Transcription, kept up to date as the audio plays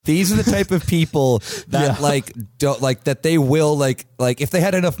These are the type of people that don't that they will like if they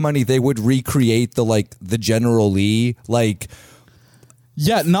had enough money, they would recreate the General Lee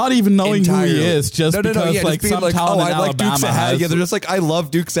Yeah, not even knowing who he is, just because just some town in Alabama has. Yeah, they're just like, I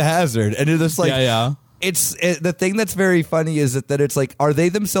love Dukes of Hazzard, and it's just like, the thing that's very funny is that it's like, are they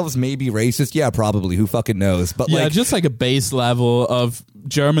themselves maybe racist? Yeah, probably. Who fucking knows? But just like a base level of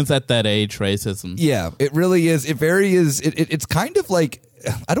Germans at that age racism. Yeah, it really is. It very is. It's kind of like,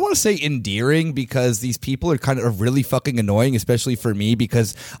 I don't want to say endearing, because these people are kind of really fucking annoying, especially for me,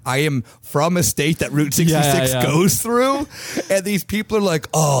 because I am from a state that Route 66 goes through, and these people are like,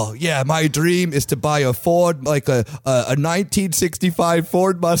 oh yeah, my dream is to buy a Ford, like a 1965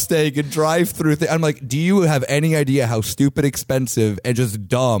 Ford Mustang and drive through. I'm like, do you have any idea how stupid, expensive, and just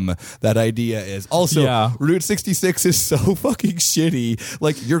dumb that idea is? Also, Route 66 is so fucking shitty.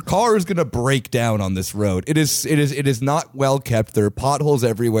 Like, your car is gonna break down on this road. It is not well kept. There are potholes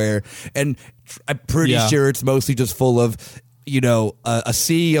everywhere, and I'm pretty sure it's mostly just full of a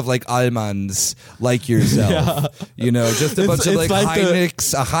sea of like Almans like yourself. Just a bunch of like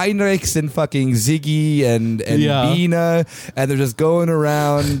Heinrichs and fucking Ziggy and Bina, and they're just going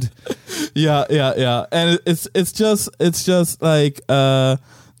around. And it's just like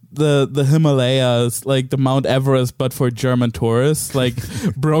the Himalayas, like the Mount Everest, but for German tourists, like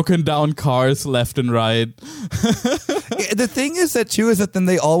broken down cars left and right. The thing is that then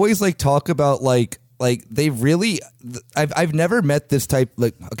they always like talk about like they really, I've never met this type,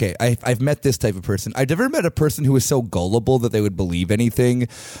 I've met this type of person. I've never met a person who is so gullible that they would believe anything,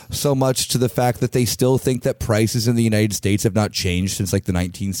 so much to the fact that they still think that prices in the United States have not changed since like the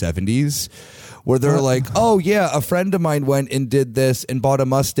 1970s. Where they're like, oh yeah, a friend of mine went and did this and bought a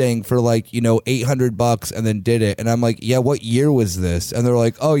Mustang for like, $800 and then did it. And I'm like, yeah, what year was this? And they're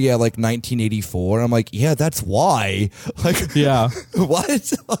like, oh yeah, like 1984. I'm like, yeah, that's why. Like, yeah,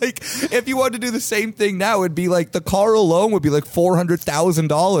 what? Like, if you wanted to do the same thing now, it'd be like the car alone would be like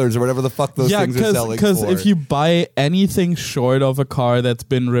 $400,000 or whatever the fuck those things are selling for. Because if you buy anything short of a car that's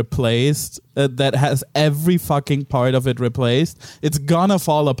been replaced, that has every fucking part of it replaced, it's gonna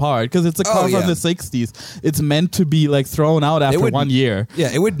fall apart because it's a car from the 60s. It's meant to be like thrown out after 1 year.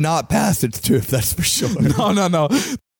 Yeah, it would not pass its tooth, that's for sure. No.